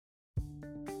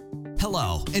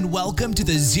Hello, and welcome to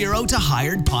the Zero to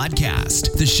Hired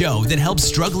podcast, the show that helps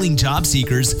struggling job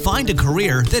seekers find a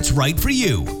career that's right for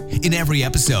you. In every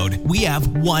episode, we have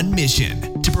one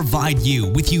mission: to provide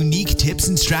you with unique tips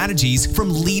and strategies from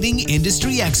leading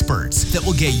industry experts that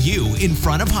will get you in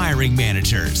front of hiring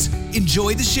managers.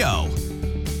 Enjoy the show.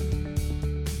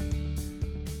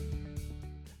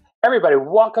 Everybody,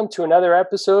 welcome to another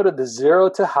episode of the Zero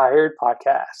to Hired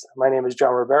podcast. My name is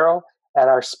John Ribeiro, and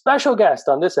our special guest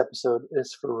on this episode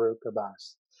is Farooq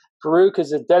Abbas. Farooq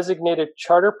is a designated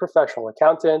chartered professional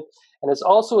accountant and is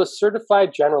also a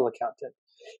certified general accountant.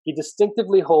 He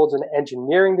distinctively holds an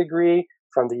engineering degree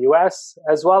from the US,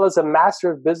 as well as a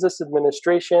Master of Business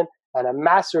Administration and a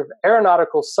Master of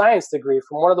Aeronautical Science degree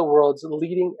from one of the world's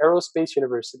leading aerospace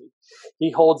universities.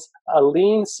 He holds a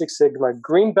Lean Six Sigma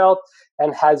Green Belt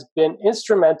and has been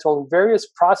instrumental in various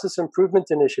process improvement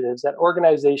initiatives at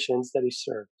organizations that he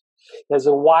served. He has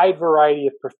a wide variety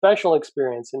of professional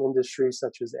experience in industries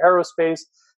such as aerospace,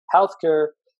 healthcare,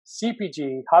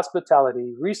 CPG,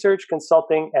 hospitality, research,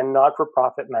 consulting, and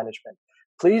not-for-profit management.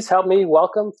 Please help me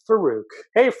welcome Farooq.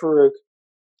 Hey, Farooq.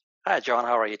 Hi, John.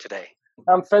 How are you today?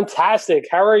 I'm fantastic.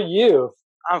 How are you?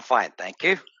 I'm fine, thank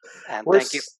you. And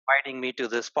thank you for inviting me to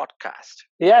this podcast.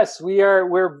 Yes,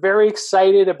 we're very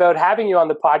excited about having you on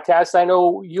the podcast. I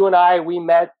know you and we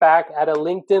met back at a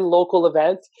LinkedIn local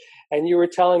event, and you were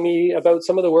telling me about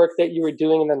some of the work that you were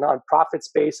doing in the nonprofit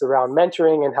space around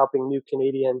mentoring and helping new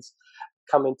Canadians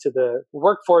come into the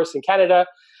workforce in Canada.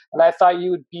 And I thought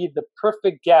you would be the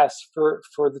perfect guest for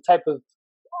the type of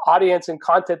audience and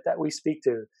content that we speak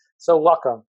to. So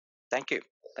welcome. Thank you.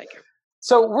 Thank you.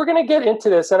 So we're going to get into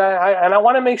this, and I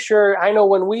want to make sure, I know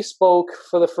when we spoke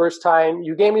for the first time,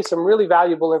 you gave me some really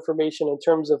valuable information in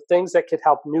terms of things that could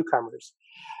help newcomers.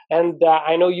 And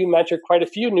I know you mentored quite a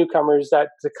few newcomers that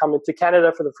come into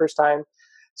Canada for the first time.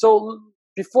 So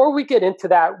before we get into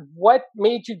that, what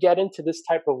made you get into this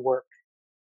type of work?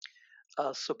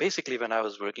 So basically, when I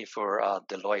was working for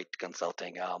Deloitte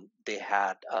Consulting, they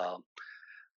had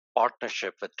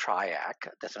partnership with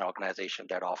TRIAC. That's an organization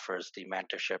that offers the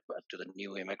mentorship to the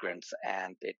new immigrants,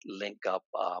 and it link up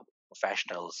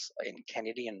professionals in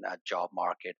Canadian job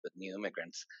market with new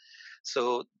immigrants.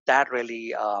 So that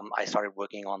really, I started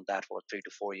working on that for 3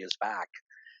 to 4 years back.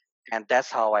 And that's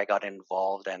how I got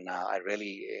involved, and I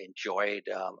really enjoyed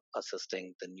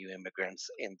assisting the new immigrants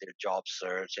in their job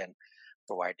search and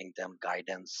providing them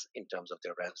guidance in terms of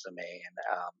their resume and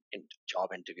in job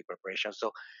interview preparation.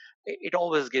 So it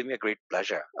always gave me a great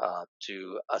pleasure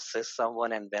to assist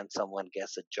someone, and when someone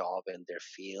gets a job in their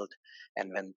field,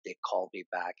 and when they call me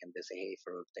back and they say, "Hey,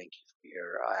 Farooq, thank you for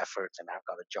your efforts, and I've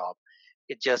got a job,"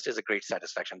 it just is a great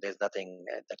satisfaction. There's nothing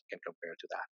that can compare to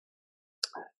that.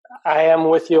 I am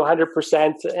with you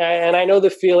 100%, and I know the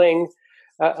feeling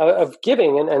of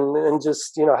giving and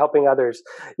just helping others.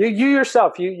 You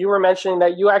yourself, you were mentioning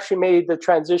that you actually made the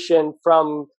transition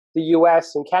from the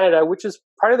U.S. and Canada, which is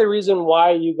part of the reason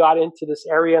why you got into this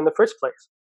area in the first place.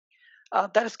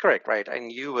 That is correct, right? In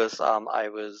U.S., I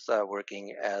was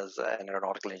working as an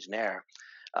aeronautical engineer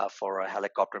for a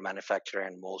helicopter manufacturer,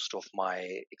 and most of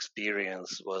my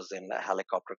experience was in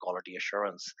helicopter quality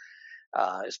assurance.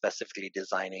 Specifically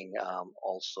designing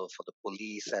also for the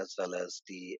police as well as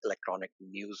the electronic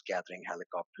news gathering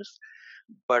helicopters.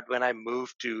 But when I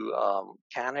moved to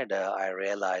Canada, I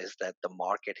realized that the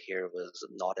market here was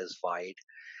not as wide,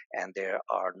 and there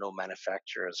are no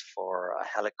manufacturers for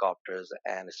helicopters,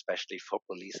 and especially for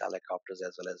police helicopters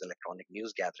as well as electronic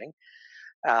news gathering.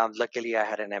 Luckily, I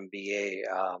had an MBA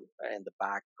in the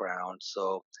background,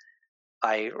 so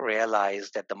I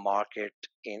realized that the market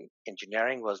in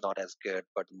engineering was not as good,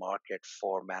 but the market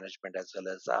for management as well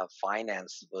as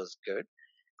finance was good.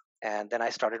 And then I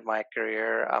started my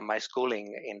career, my schooling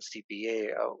in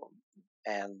CPA,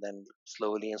 and then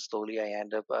slowly I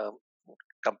ended up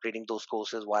completing those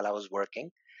courses while I was working.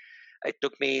 It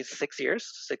took me 6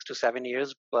 to 7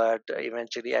 years, but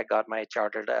eventually I got my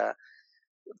chartered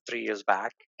 3 years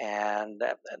back, and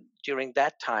during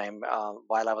that time,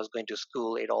 while I was going to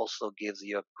school, it also gives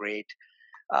you a great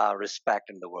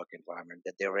respect in the work environment,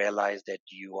 that they realize that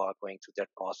you are going through that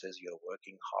process, you're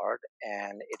working hard,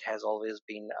 and it has always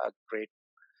been a great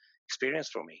experience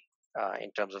for me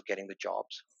in terms of getting the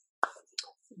jobs.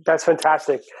 That's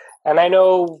fantastic. And I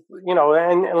know,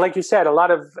 and like you said, a lot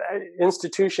of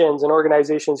institutions and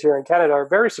organizations here in Canada are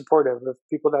very supportive of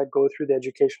people that go through the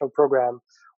educational program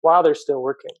while they're still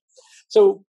working.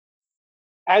 So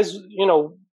as you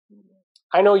know,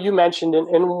 I know you mentioned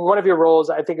in one of your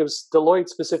roles, I think it was Deloitte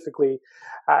specifically,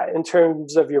 in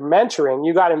terms of your mentoring,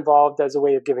 you got involved as a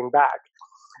way of giving back.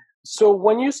 So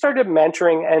when you started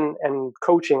mentoring and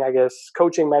coaching, I guess,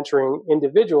 mentoring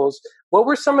individuals, what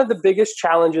were some of the biggest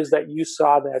challenges that you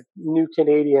saw that new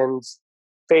Canadians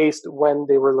faced when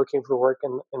they were looking for work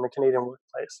in the Canadian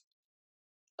workplace?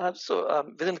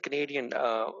 Within Canadian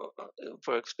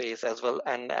workspace as well,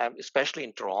 and especially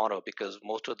in Toronto, because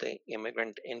most of the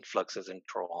immigrant influx is in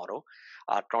Toronto.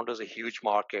 Toronto is a huge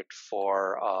market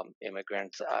for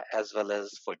immigrants as well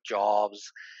as for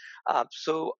jobs.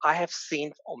 So I have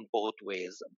seen on both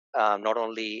ways, not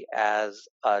only as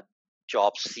a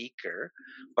job seeker,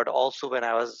 but also when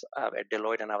I was at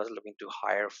Deloitte and I was looking to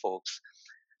hire folks.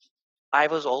 I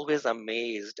was always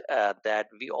amazed that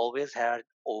we always had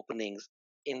openings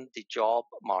in the job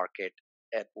market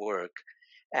at work.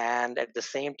 And at the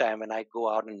same time, when I go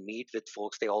out and meet with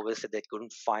folks, they always said they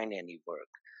couldn't find any work.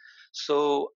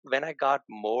 So when I got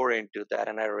more into that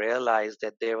and I realized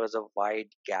that there was a wide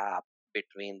gap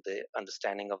between the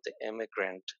understanding of the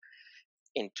immigrant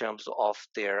in terms of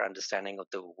their understanding of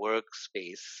the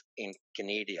workspace in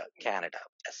Canada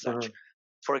as such. Mhm.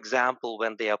 For example,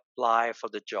 when they apply for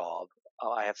the job,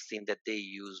 I have seen that they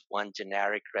use one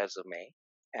generic resume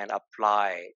and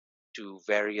apply to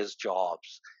various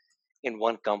jobs in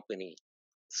one company.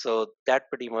 So that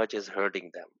pretty much is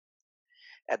hurting them.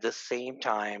 At the same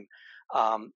time,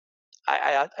 um,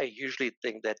 I usually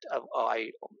think that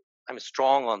I'm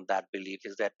strong on that belief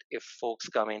is that if folks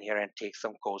come in here and take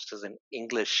some courses in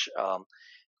English,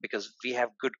 because we have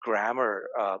good grammar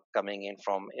coming in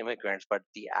from immigrants, but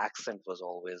the accent was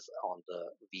always on the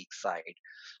weak side.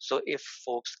 So if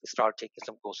folks start taking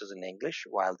some courses in English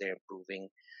while they're improving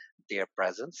their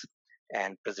presence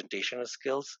and presentational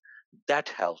skills, that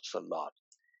helps a lot.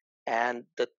 And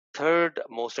the third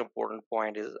most important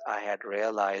point is I had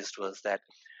realized was that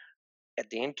at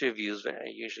the interviews,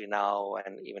 usually now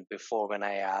and even before, when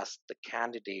I asked the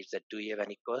candidates that, do you have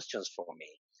any questions for me?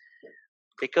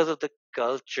 Because of the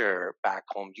culture back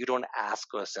home, you don't ask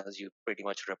questions, you pretty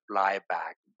much reply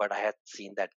back. But I had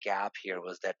seen that gap here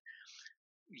was that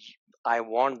I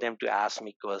want them to ask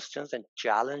me questions and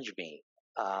challenge me,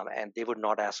 and they would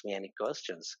not ask me any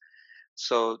questions.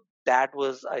 So that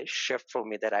was a shift for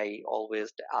me that I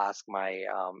always ask my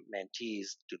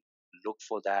mentees to look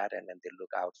for that, and then they look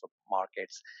out for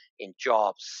markets in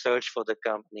jobs, search for the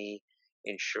company,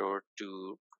 ensure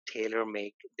to tailor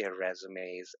make their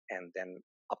resumes, and then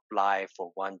apply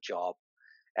for one job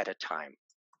at a time.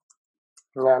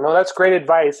 Yeah, no, that's great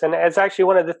advice, and it's actually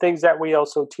one of the things that we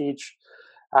also teach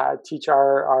we teach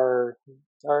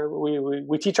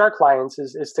our clients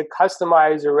is to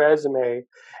customize a resume.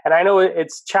 And I know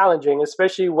it's challenging,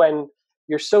 especially when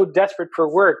you're so desperate for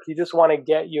work. You just want to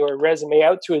get your resume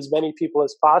out to as many people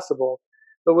as possible.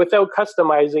 But without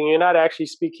customizing, you're not actually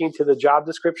speaking to the job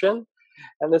description.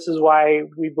 And this is why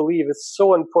we believe it's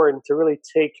so important to really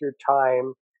take your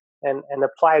time and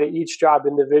apply to each job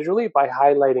individually by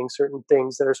highlighting certain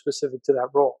things that are specific to that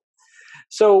role.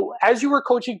 So, as you were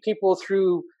coaching people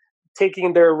through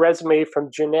taking their resume from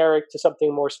generic to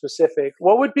something more specific,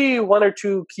 what would be one or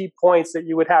two key points that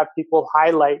you would have people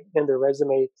highlight in their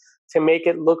resume to make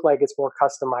it look like it's more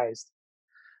customized?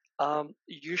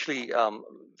 Usually,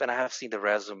 when I have seen the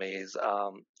resumes,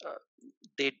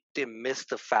 they miss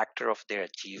the factor of their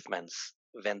achievements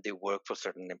when they work for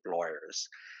certain employers.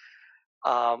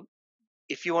 Um,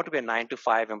 if you want to be a 9 to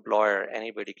 5 employer,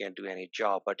 anybody can do any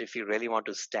job. But if you really want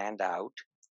to stand out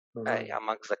Mhm.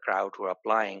 amongst the crowd who are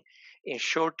applying,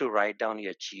 ensure to write down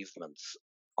your achievements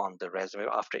on the resume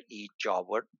after each job.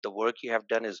 What the work you have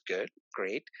done is good,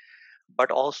 great,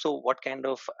 but also what kind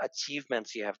of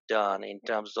achievements you have done in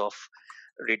terms of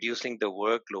reducing the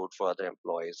workload for other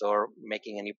employees or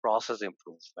making any process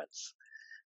improvements.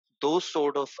 Those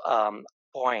sort of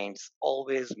points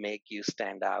always make you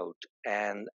stand out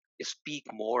and speak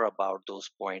more about those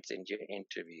points in your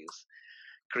interviews.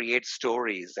 Create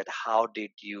stories that how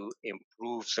did you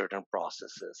improve certain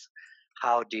processes,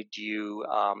 how did you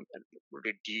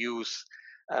reduce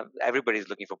everybody's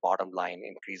looking for bottom line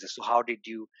increases, so how did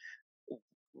you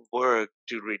work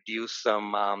to reduce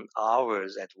some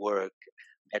hours at work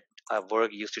that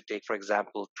work used to take, for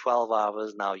example, 12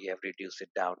 hours, now you have reduced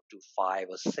it down to 5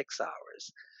 or 6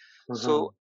 hours. So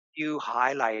Mhm. you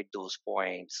highlight those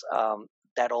points,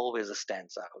 that always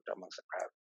stands out amongst the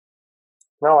crowd.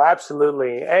 No,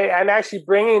 absolutely. And actually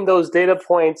bringing those data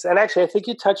points, and actually, I think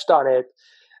you touched on it,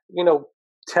 you know,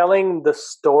 telling the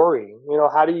story.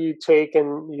 How do you take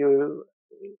and you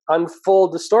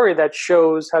unfold the story that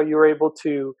shows how you were able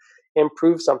to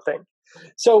improve something?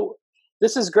 So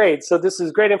this is great. So this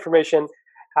is great information.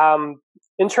 Um,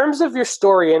 in terms of your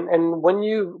story, and when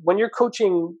you're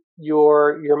coaching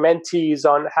your mentees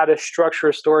on how to structure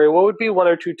a story, what would be one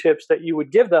or two tips that you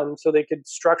would give them so they could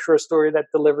structure a story that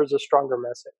delivers a stronger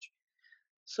message?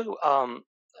 So,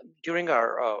 during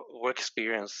our work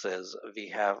experiences, we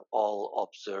have all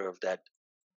observed that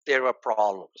there are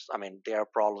problems. I mean, there are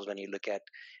problems when you look at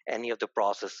any of the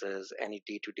processes, any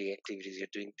day to day activities you're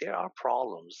doing, there are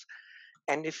problems.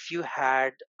 And if you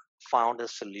had found a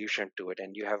solution to it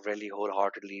and you have really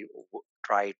wholeheartedly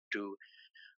tried to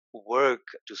work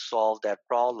to solve that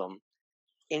problem,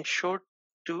 in short,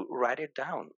 to write it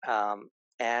down.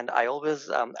 And I always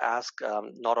ask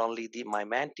not only my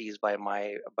mentees,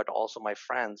 but also my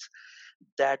friends,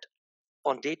 that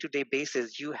on day-to-day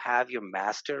basis, you have your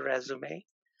master resume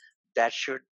that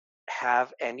should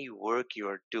have any work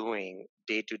you're doing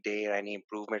day to day or any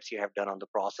improvements you have done on the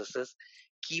processes.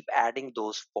 Keep adding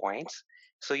those points.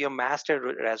 So your master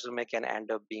resume can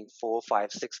end up being 4,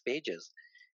 5, 6 pages.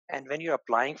 And when you're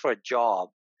applying for a job,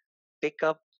 pick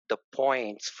up the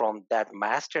points from that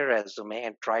master resume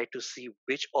and try to see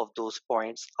which of those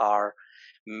points are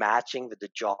matching with the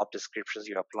job descriptions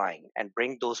you're applying, and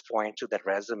bring those points to that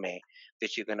resume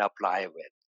which you're going to apply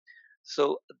with.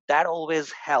 So that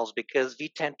always helps, because we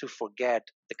tend to forget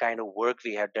the kind of work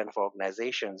we have done for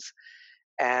organizations.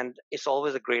 And it's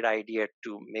always a great idea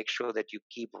to make sure that you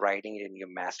keep writing it in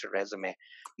your master resume.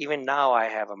 Even now, I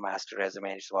have a master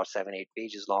resume, it's about 7, 8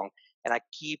 pages long, and I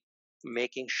keep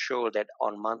making sure that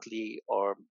on monthly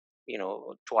or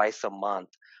twice a month,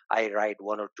 I write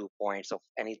 1 or 2 points of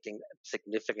anything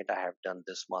significant I have done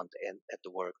this month at the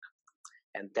work.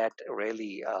 And that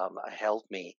really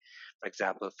helped me. For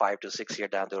example, 5 to 6 years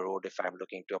down the road, if I'm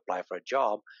looking to apply for a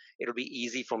job, it'll be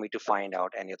easy for me to find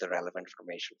out any of the relevant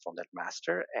information from that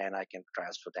master, and I can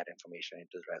transfer that information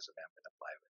into the resume I'm going to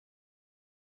apply with.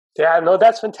 Yeah, no,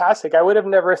 that's fantastic. I would have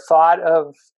never thought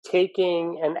of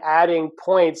taking and adding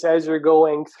points as you're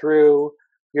going through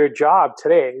your job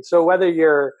today. So whether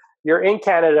you're in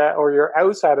Canada or you're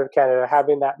outside of Canada,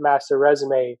 having that master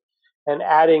resume and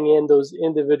adding in those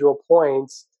individual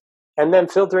points and then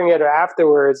filtering it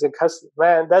afterwards, and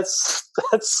man, that's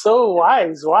so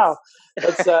wise. Wow,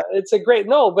 it's a great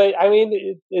but I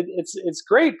mean it's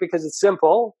great because it's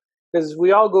simple, because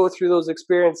we all go through those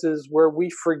experiences where we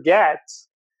forget.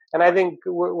 And I think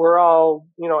we're all,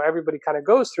 everybody kind of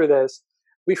goes through this.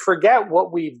 We forget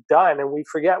what we've done and we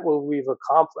forget what we've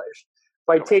accomplished.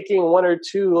 By taking one or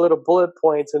two little bullet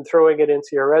points and throwing it into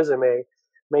your resume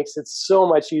makes it so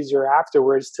much easier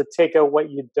afterwards to take out what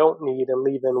you don't need and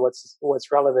leave in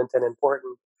what's relevant and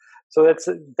important. So that's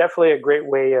definitely a great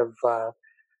way of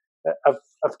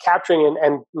capturing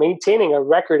and maintaining a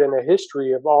record and a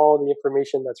history of all the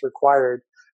information that's required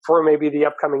for maybe the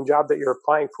upcoming job that you're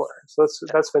applying for. So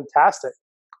that's fantastic.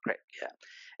 Great, yeah.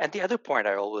 And the other point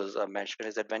I always mention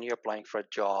is that when you're applying for a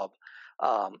job,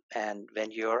 and when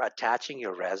you're attaching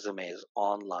your resumes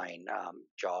online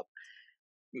job,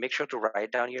 make sure to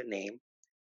write down your name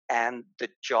and the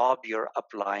job you're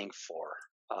applying for.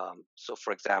 So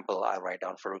for example, I write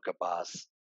down Farooq Abbas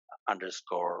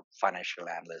 _ financial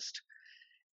analyst.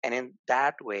 And in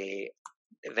that way,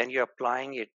 when you're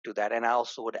applying it to that, and I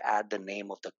also would add the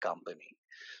name of the company.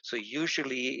 So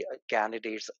usually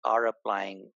candidates are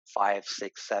applying 5,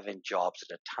 6, 7 jobs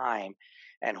at a time,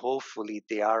 and hopefully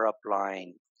they are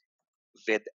applying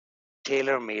with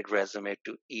tailor-made resume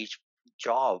to each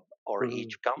job or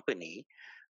each company.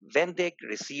 When they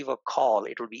receive a call,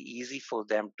 it will be easy for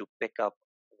them to pick up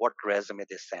what resume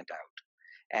they sent out.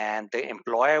 And the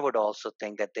employer would also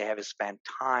think that they have spent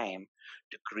time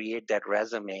to create that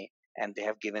resume, and they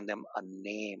have given them a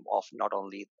name of not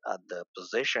only the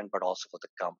position, but also for the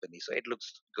company. So it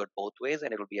looks good both ways,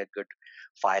 and it will be a good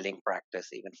filing practice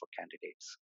even for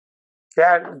candidates.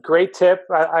 Yeah, great tip.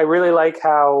 I really like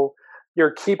how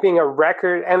you're keeping a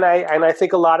record. And I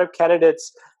think a lot of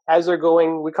candidates, as they're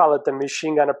going, we call it the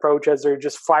machine gun approach, as they're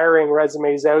just firing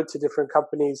resumes out to different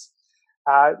companies.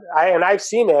 I've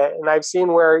seen it, and I've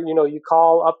seen where, you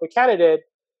call up a candidate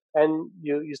and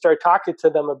you start talking to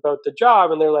them about the job,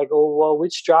 and they're like, oh, well,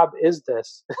 which job is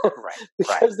this?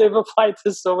 Because they've applied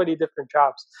to so many different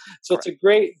jobs. So it's a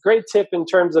great tip in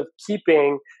terms of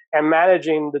keeping and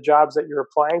managing the jobs that you're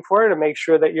applying for, to make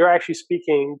sure that you're actually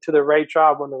speaking to the right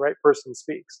job when the right person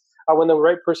speaks, or when the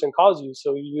right person calls you,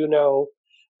 so you know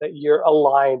that you're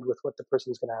aligned with what the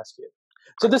person's going to ask you.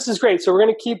 So this is great. So we're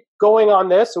going to keep going on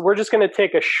this. So we're just going to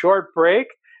take a short break,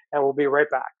 and we'll be right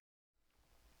back.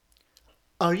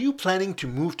 Are you planning to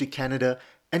move to Canada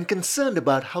and concerned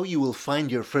about how you will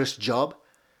find your first job?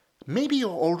 Maybe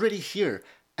you're already here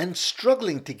and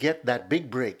struggling to get that big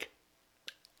break.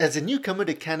 As a newcomer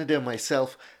to Canada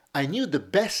myself, I knew the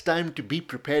best time to be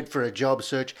prepared for a job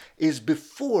search is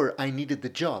before I needed the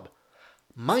job.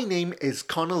 My name is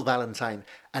Connell Valentine,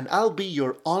 and I'll be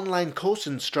your online course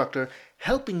instructor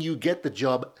helping you get the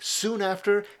job soon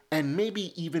after and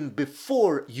maybe even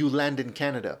before you land in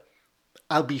Canada.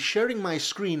 I'll be sharing my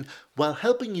screen while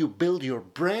helping you build your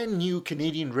brand new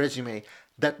Canadian resume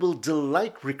that will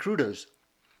delight recruiters.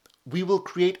 We will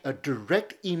create a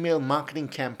direct email marketing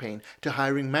campaign to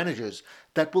hiring managers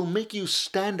that will make you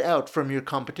stand out from your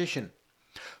competition.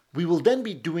 We will then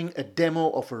be doing a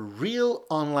demo of a real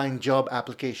online job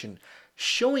application,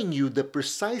 showing you the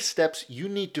precise steps you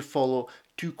need to follow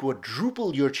to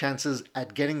quadruple your chances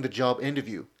at getting the job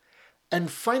interview.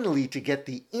 And finally, to get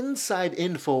the inside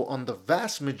info on the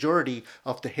vast majority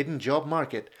of the hidden job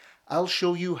market, I'll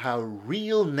show you how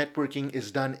real networking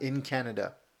is done in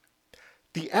Canada.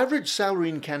 The average salary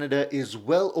in Canada is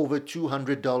well over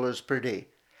 $200 per day.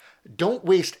 Don't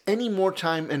waste any more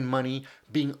time and money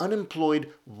being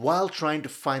unemployed while trying to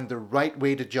find the right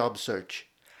way to job search.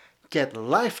 Get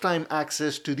lifetime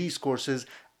access to these courses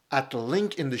at the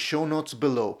link in the show notes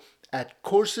below at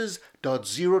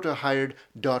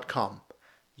courses.zerotohired.com.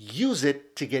 Use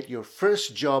it to get your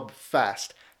first job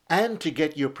fast and to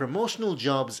get your promotional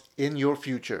jobs in your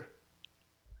future.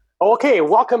 Okay,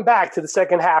 welcome back to the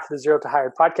second half of the Zero to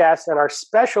Hired podcast. And our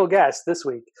special guest this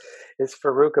week is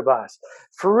Farrukh Abbas.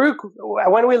 Farrukh,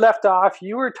 when we left off,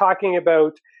 you were talking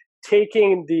about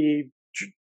taking the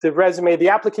resume, the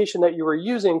application that you were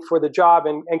using for the job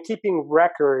and keeping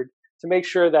record to make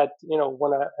sure that,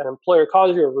 when an employer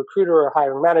calls you, a recruiter or a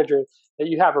hiring manager, that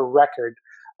you have a record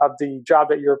of the job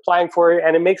that you're applying for,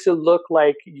 and it makes it look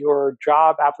like your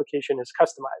job application is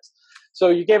customized. So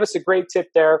you gave us a great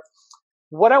tip there.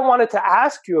 What I wanted to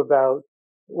ask you about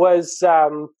was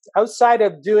outside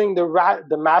of doing the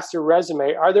master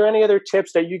resume, are there any other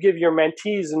tips that you give your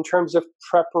mentees in terms of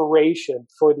preparation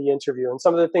for the interview and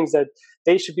some of the things that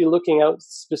they should be looking out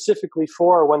specifically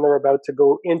for when they're about to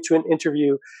go into an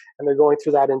interview and they're going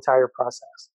through that entire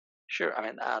process? Sure. I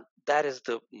mean, that is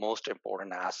the most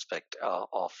important aspect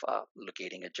of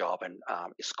locating a job and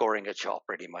scoring a job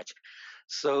pretty much.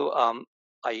 So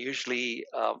I usually,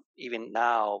 even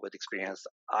now with experience,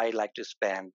 I like to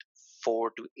spend 4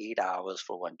 to 8 hours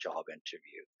for one job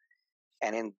interview.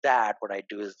 And in that, what I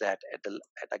do is that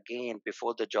again,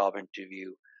 before the job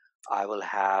interview, I will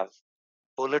have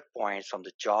bullet points from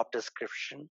the job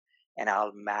description and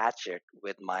I'll match it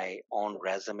with my own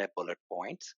resume bullet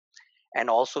points and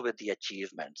also with the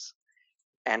achievements.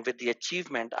 And with the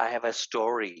achievement, I have a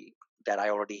story that I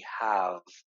already have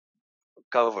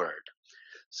covered.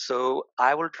 So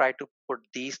I will try to put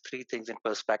these three things in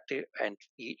perspective, and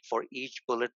for each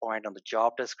bullet point on the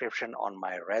job description, on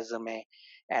my resume,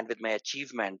 and with my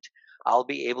achievement, I'll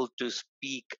be able to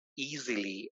speak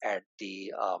easily at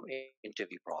the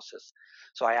interview process.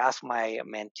 So I ask my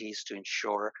mentees to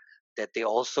ensure that they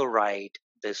also write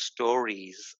the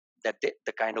stories that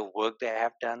the kind of work they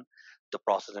have done, the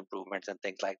process improvements and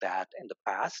things like that in the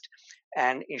past,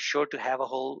 and ensure to have a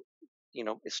whole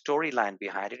a storyline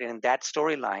behind it. And in that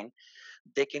storyline,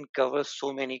 they can cover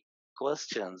so many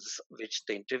questions which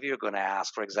the interviewer going to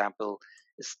ask. For example,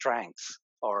 strengths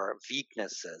or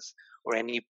weaknesses or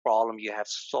any problem you have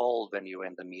solved when you're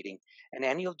in the meeting. And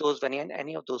any of those, when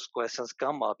any of those questions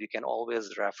come up, you can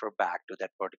always refer back to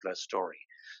that particular story.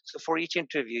 So for each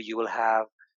interview, you will have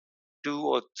 2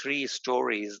 or 3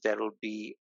 stories that will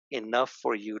be enough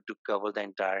for you to cover the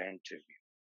entire interview.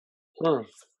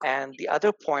 And the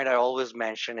other point I always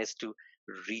mention is to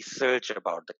research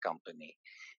about the company.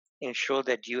 Ensure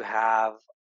that you have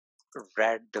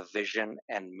read the vision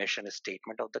and mission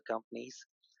statement of the companies.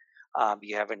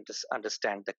 You have to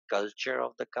understand the culture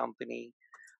of the company.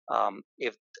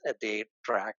 If they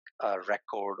track a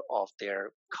record of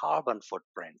their carbon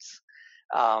footprints,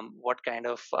 what kind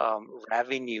of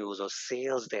revenues or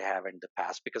sales they have in the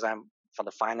past, because I'm from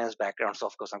the finance background, so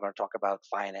of course I'm going to talk about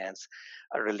finance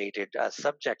related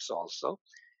subjects also.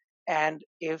 And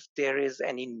if there is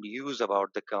any news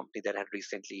about the company that had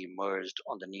recently emerged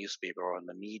on the newspaper or on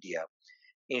the media,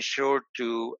 ensure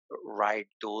to write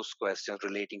those questions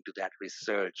relating to that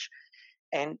research.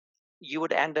 And you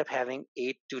would end up having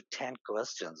 8 to 10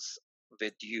 questions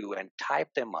with you and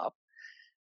type them up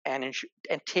and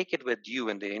take it with you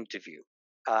in the interview.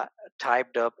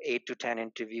 Typed up 8 to 10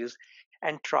 interviews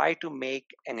and try to make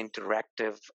an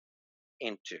interactive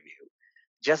interview.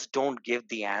 Just don't give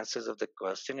the answers of the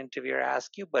question interviewer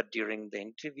asks you, but during the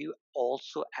interview,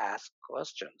 also ask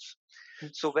questions.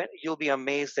 So when you'll be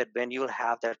amazed that when you'll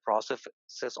have that process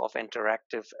of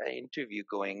interactive interview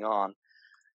going on.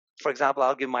 For example,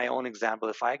 I'll give my own example.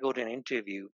 If I go to an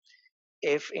interview,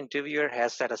 if interviewer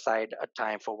has set aside a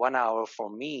time for 1 hour for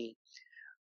me,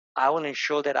 I will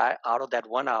ensure that out of that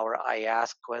 1 hour, I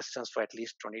ask questions for at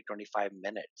least 20, 25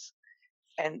 minutes.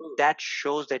 And that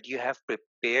shows that you have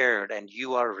prepared and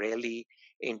you are really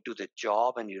into the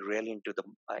job and you're really into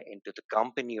the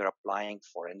company you're applying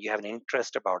for, and you have an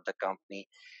interest about the company,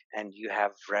 and you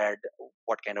have read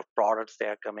what kind of products they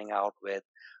are coming out with,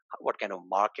 what kind of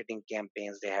marketing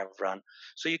campaigns they have run.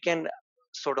 So you can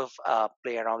sort of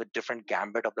play around with different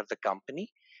gambit of the company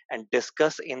and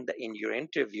discuss in your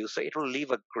interview. So it will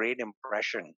leave a great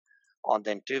impression on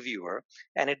the interviewer.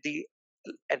 And at the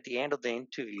end of the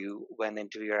interview, when the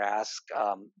interviewer asks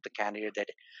the candidate that,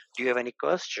 do you have any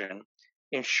question,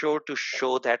 ensure to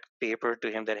show that paper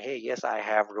to him that, hey, yes, I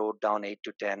have wrote down 8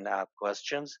 to 10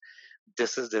 questions.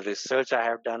 This is the research I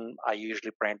have done. I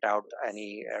usually print out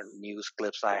any news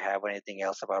clips I have or anything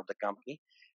else about the company,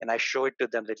 and I show it to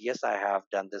them that, yes, I have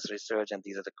done this research and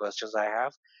these are the questions I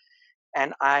have.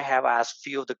 And I have asked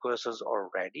few of the questions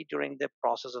already during the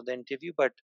process of the interview,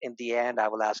 but in the end, I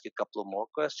will ask you a couple of more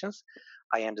questions.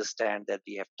 I understand that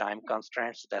we have time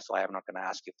constraints, so that's why I'm not going to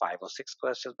ask you 5 or 6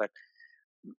 questions, but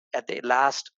at the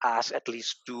last, ask at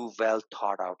least 2 well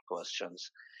thought out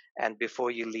questions. And before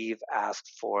you leave, ask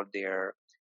for their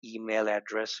email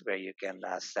address where you can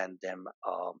send them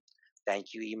thank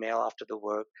you email after the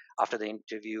work, after the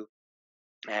interview,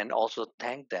 and also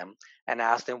thank them and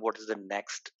ask them what is the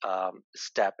next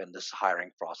step in this hiring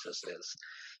process is.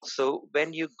 So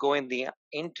when you go in the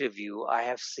interview, I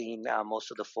have seen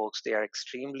most of the folks, they are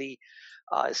extremely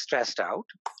stressed out.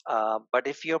 But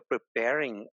if you're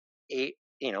preparing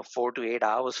 4 to 8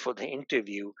 hours for the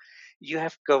interview, you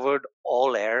have covered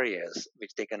all areas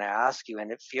which they're going to ask you.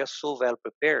 And if you're so well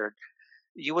prepared,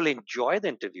 you will enjoy the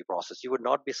interview process. You would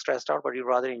not be stressed out, but you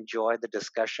rather enjoy the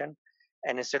discussion.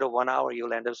 And instead of 1 hour,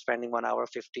 you'll end up spending 1 hour,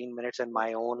 15 minutes. And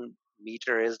my own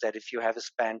meter is that if you have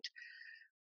spent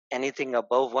anything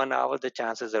above 1 hour, the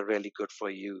chances are really good for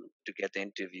you to get the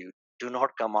interview. Do not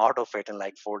come out of it in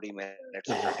like 40 minutes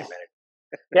or 50 minutes.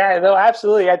 Yeah, no,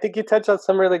 absolutely. I think you touched on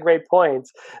some really great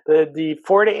points. The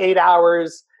 4 to 8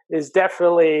 hours is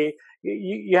definitely,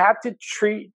 you have to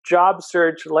treat job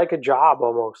search like a job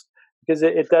almost, because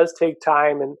it does take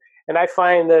time. And I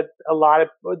find that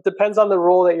it depends on the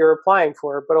role that you're applying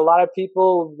for, but a lot of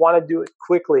people want to do it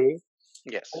quickly.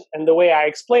 Yes. And the way I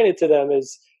explain it to them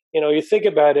is, you think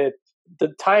about it, the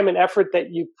time and effort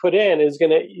that you put in is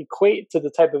going to equate to the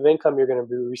type of income you're going to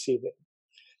be receiving.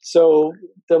 So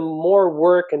the more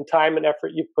work and time and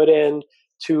effort you put in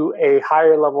to a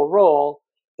higher level role,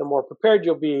 the more prepared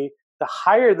you'll be, the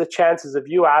higher the chances of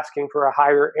you asking for a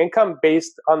higher income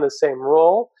based on the same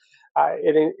role.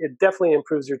 It definitely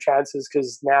improves your chances,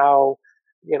 because now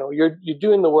you're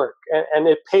doing the work, and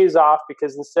it pays off,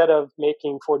 because instead of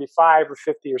making 45 or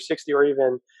 50 or 60 or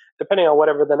even depending on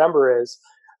whatever the number is,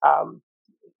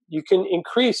 you can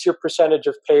increase your percentage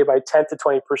of pay by 10 to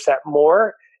 20%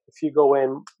 more if you go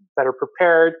in better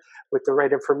prepared with the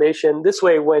right information. This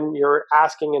way, when you're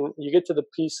asking and you get to the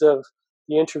piece of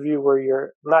the interview where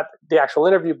you're not the actual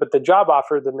interview, but the job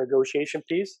offer, the negotiation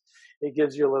piece, it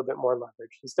gives you a little bit more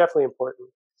leverage. It's definitely important.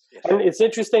 Yes. And it's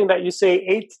interesting that you say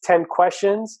 8 to 10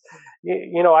 questions.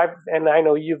 I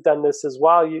know you've done this as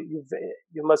well. You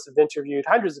must have interviewed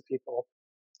hundreds of people.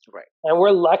 Right. And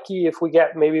we're lucky if we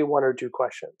get maybe 1 or 2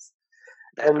 questions.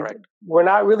 That's correct. We're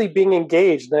not really being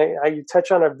engaged. You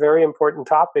touch on a very important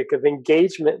topic of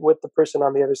engagement with the person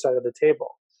on the other side of the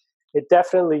table. It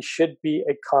definitely should be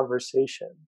a conversation.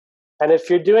 And if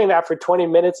you're doing that for 20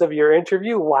 minutes of your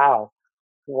interview, wow.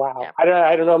 Yeah. I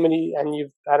don't know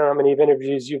how many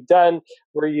interviews you've done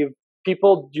where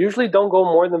people usually don't go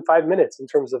more than 5 minutes in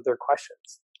terms of their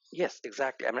questions. Yes,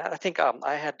 exactly. I mean, I think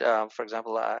I had, for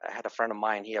example, I had a friend of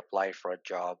mine. He applied for a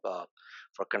job,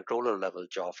 for a controller level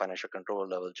job, financial controller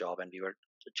level job, and we were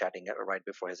chatting right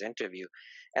before his interview.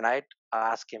 And I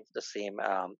asked him the same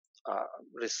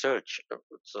research.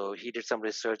 So he did some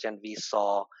research, and we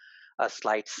saw a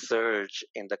slight surge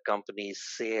in the company's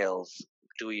sales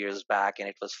 2 years back, and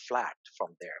it was flat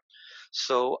from there.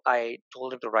 So I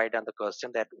told him to write down the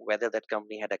question that whether that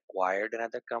company had acquired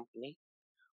another company,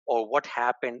 or what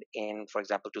happened in, for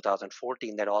example,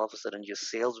 2014, that all of a sudden your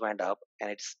sales went up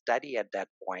and it's steady at that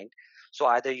point. So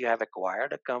either you have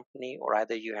acquired a company, or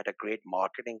either you had a great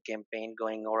marketing campaign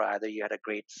going, or either you had a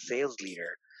great sales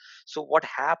leader. So what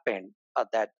happened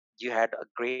that you had a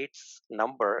great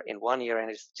number in 1 year and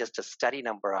it's just a steady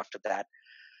number after that?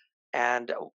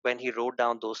 And when he wrote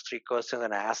down those 3 questions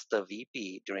and asked the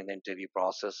VP during the interview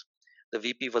process, the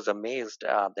VP was amazed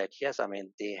that, yes, I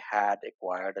mean, they had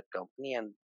acquired a company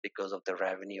and because of the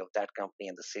revenue of that company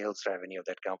and the sales revenue of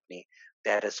that company.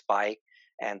 They had a spike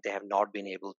and they have not been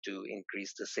able to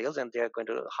increase the sales, and they're going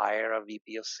to hire a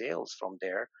VP of sales from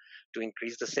there to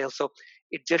increase the sales. So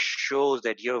it just shows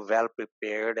that you're well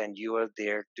prepared and you are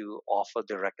there to offer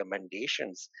the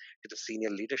recommendations to the senior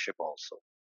leadership also.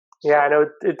 Yeah, I know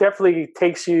it definitely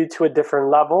takes you to a different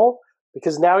level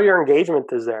because now your engagement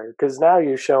is there, because now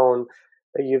you've shown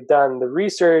that you've done the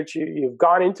research, you've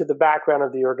gone into the background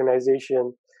of the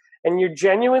organization, and you're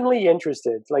genuinely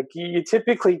interested. Like you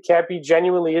typically can't be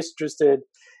genuinely interested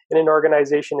in an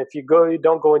organization if you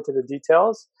don't go into the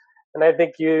details. And I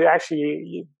think you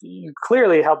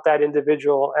clearly helped that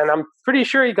individual, and I'm pretty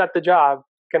sure you got the job.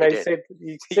 Can I say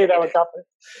that with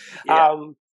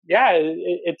confidence? Yeah.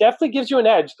 It definitely gives you an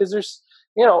edge because there's,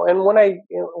 and what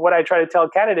I try to tell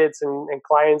candidates and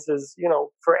clients is,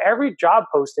 for every job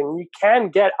posting, you can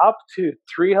get up to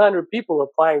 300 people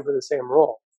applying for the same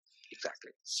role.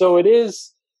 Exactly. So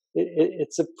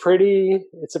it's a pretty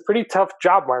tough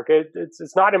job market.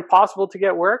 It's not impossible to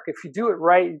get work if you do it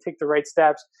right. You take the right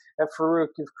steps. And Farrukh,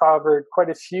 you've covered quite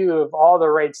a few of all the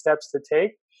right steps to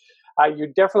take. You're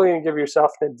definitely going to give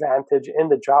yourself an advantage in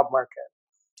the job market.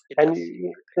 And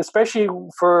especially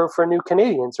for new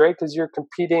Canadians, right? Because you're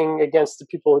competing against the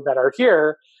people that are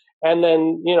here, and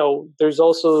then there's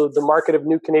also the market of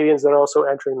new Canadians that are also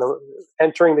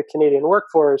entering the Canadian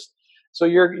workforce. So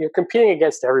you're competing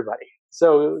against everybody.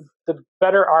 So the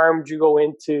better armed you go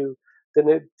into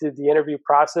the interview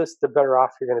process, the better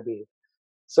off you're going to be.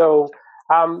 So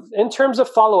in terms of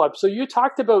follow up, so you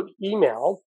talked about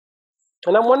email.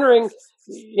 And I'm wondering,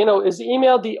 is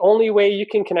email the only way you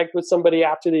can connect with somebody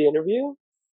after the interview?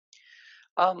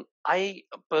 I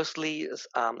personally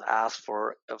ask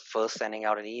for first sending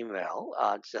out an email,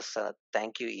 just a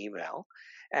thank you email.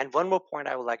 And one more point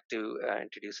I would like to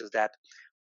introduce is that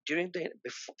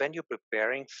when you're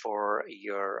preparing for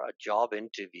your job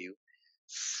interview,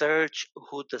 search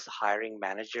who this hiring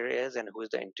manager is and who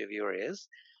the interviewer is.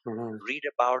 Mm-hmm. Read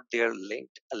about their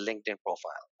LinkedIn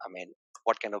profile. I mean,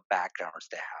 what kind of backgrounds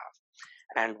they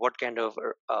have and what kind of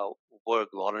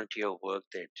volunteer work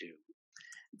they do.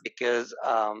 Because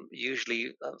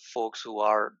usually folks who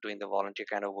are doing the volunteer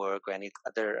kind of work or any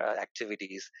other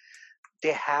activities,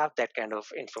 they have that kind of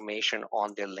information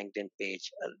on their LinkedIn page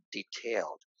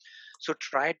detailed. So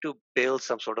try to build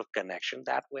some sort of connection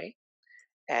that way.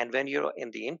 And when you're in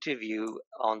the interview,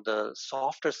 on the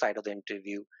softer side of the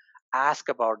interview, ask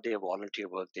about their volunteer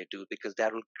work they do, because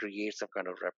that will create some kind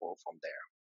of rapport from there.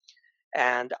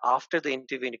 And after the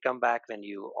interview, when you come back, when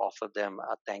you offer them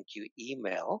a thank you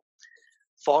email,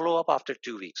 follow up after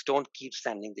 2 weeks. Don't keep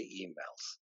sending the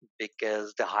emails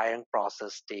because the hiring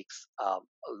process takes a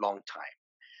long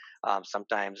time.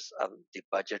 Sometimes the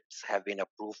budgets have been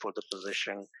approved for the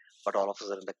position, but all of a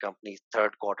sudden the company's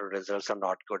third quarter results are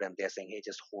not good and they're saying, hey,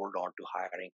 just hold on to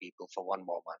hiring people for one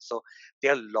more month. So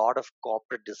there are a lot of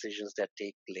corporate decisions that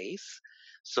take place.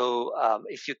 So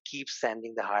if you keep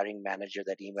sending the hiring manager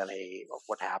that email, hey,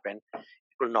 what happened, it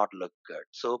will not look good.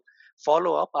 So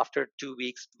follow up after 2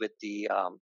 weeks with the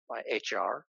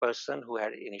HR person who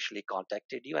had initially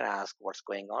contacted you and ask what's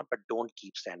going on, but don't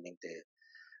keep sending the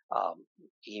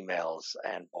emails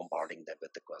and bombarding them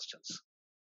with the questions.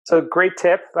 So great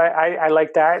tip. I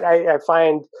like that. I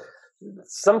find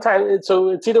sometimes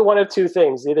it's either one of two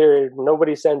things. Either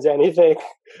nobody sends anything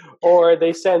or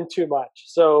they send too much.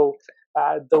 So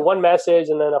the one message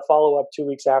and then a follow-up 2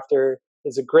 weeks after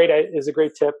is a great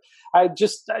tip. I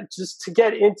just to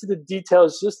get into the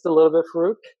details just a little bit,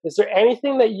 Farrukh, is there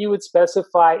anything that you would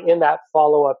specify in that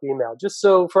follow-up email? Just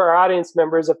so for our audience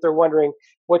members, if they're wondering,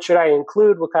 what should I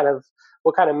include? What kind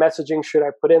of messaging should I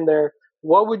put in there?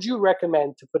 What would you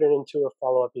recommend to put it into a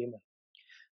follow-up email?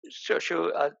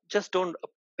 Sure. Just don't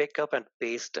pick up and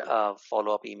paste a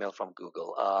follow-up email from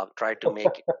Google. Try to make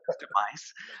it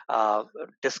customized.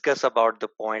 Discuss about the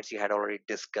points you had already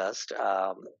discussed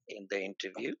in the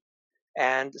interview,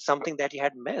 and something that you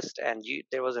had missed, and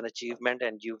there was an achievement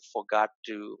and you forgot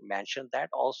to mention that.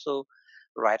 Also,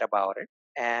 write about it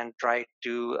and try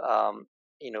to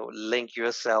link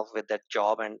yourself with that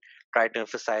job and try to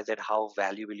emphasize that how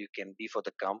valuable you can be for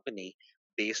the company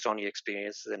based on your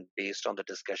experiences and based on the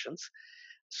discussions.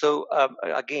 So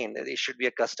again, it should be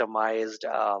a customized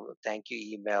thank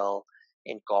you email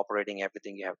incorporating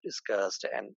everything you have discussed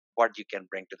and what you can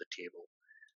bring to the table.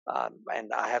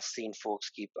 And I have seen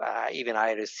folks even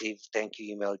I receive thank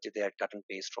you email to their cut and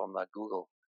paste from Google.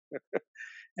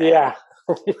 Yeah.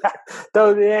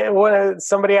 Though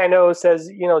somebody I know says,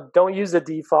 don't use the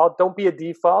default. Don't be a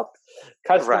default.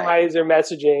 Customize your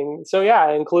messaging. So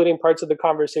yeah, including parts of the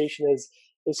conversation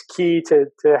is key to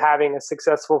having a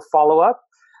successful follow-up.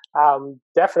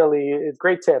 Definitely a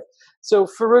great tip. So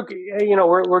Farrukh,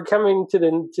 we're coming to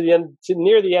the end, to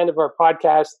near the end of our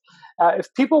podcast.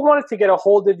 If people wanted to get a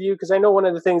hold of you, because I know one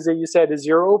of the things that you said is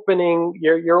you're open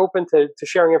to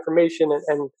sharing information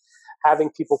and having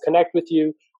people connect with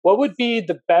you. What would be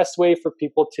the best way for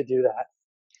people to do that?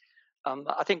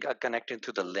 I think connecting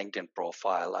to the LinkedIn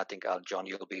profile. I think John,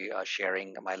 you'll be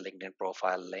sharing my LinkedIn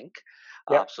profile link.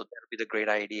 Yep. So that would be the great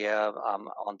idea.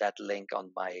 On that link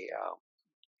on my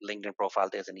LinkedIn profile,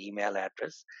 there's an email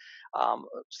address.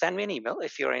 Send me an email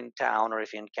if you're in town, or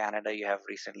if you're in Canada, you have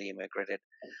recently immigrated.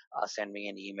 Send me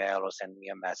an email or send me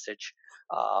a message.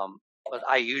 But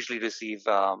I usually receive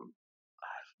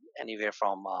anywhere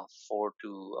from 4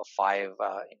 to 5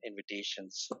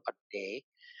 invitations a day.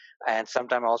 And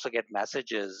sometimes I also get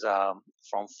messages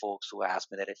from folks who ask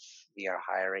me that if we are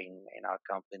hiring in our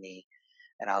company,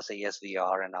 and I'll say, yes, we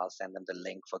are, and I'll send them the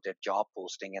link for their job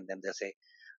posting. And then they say,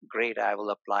 great, I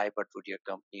will apply, but would your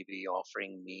company be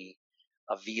offering me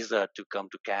a visa to come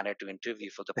to Canada to interview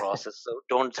for the process? So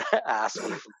don't ask me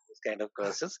for those kind of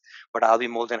questions, but I'll be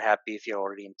more than happy if you're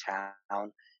already in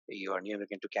town, you are a new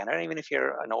immigrant to Canada, even if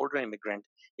you're an older immigrant,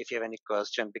 if you have any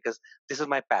question, because this is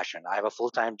my passion. I have a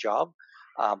full-time job,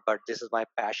 but this is my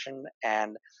passion.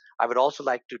 And I would also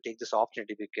like to take this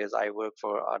opportunity because I work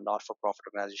for a not-for-profit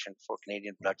organization for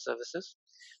Canadian Blood Services.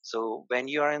 So when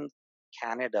you are in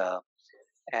Canada,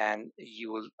 and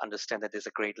you will understand that there's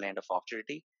a great land of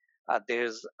opportunity,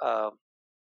 there's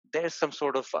some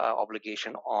sort of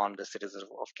obligation on the citizens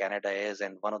of Canada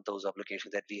and one of those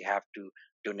obligations that we have to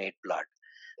donate blood.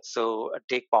 So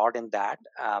take part in that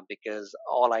because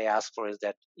all I ask for is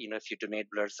that, if you donate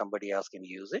blood, somebody else can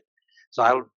use it. So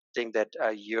I would think that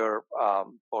your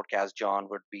podcast, John,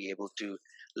 would be able to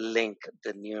link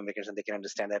the new immigrants, and they can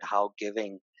understand that how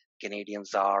giving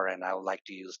Canadians are, and I would like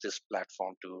to use this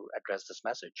platform to address this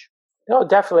message. No,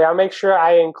 definitely. I'll make sure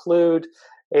I include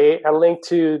a link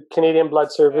to Canadian Blood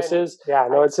Services. Yeah,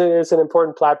 no, it's an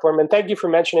important platform. And thank you for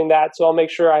mentioning that. So I'll make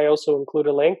sure I also include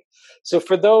a link. So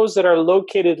for those that are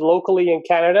located locally in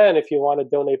Canada, and if you want to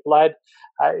donate blood,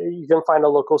 you can find a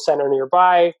local center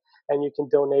nearby and you can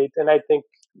donate. And I think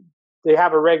they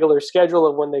have a regular schedule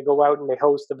of when they go out and they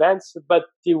host events. But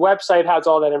the website has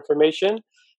all that information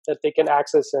that they can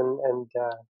access and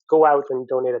go out and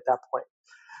donate at that point.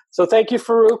 So thank you,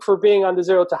 Farrukh, for being on the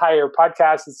Zero to Hire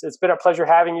podcast. It's been a pleasure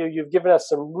having you. You've given us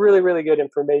some really, really good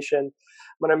information. I'm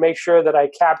going to make sure that I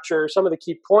capture some of the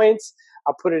key points.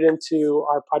 I'll put it into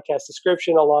our podcast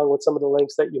description along with some of the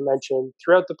links that you mentioned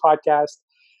throughout the podcast.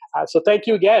 So thank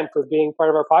you again for being part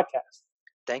of our podcast.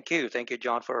 Thank you. Thank you,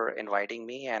 John, for inviting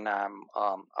me. And I'm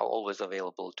always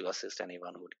available to assist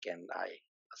anyone who can I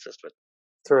assist with.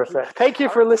 Terrific. Thank you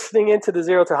for listening into the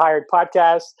Zero to Hired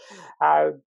podcast.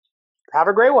 Have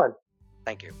a great one.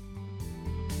 Thank you.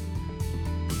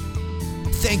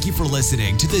 Thank you for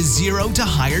listening to the Zero to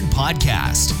Hired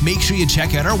podcast. Make sure you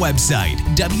check out our website,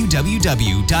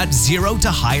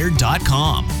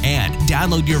 www.zerotohired.com, and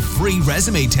download your free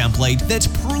resume template that's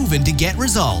proven to get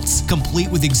results, complete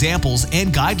with examples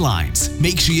and guidelines.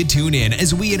 Make sure you tune in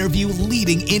as we interview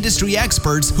leading industry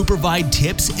experts who provide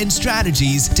tips and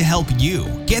strategies to help you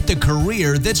get the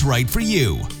career that's right for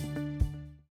you.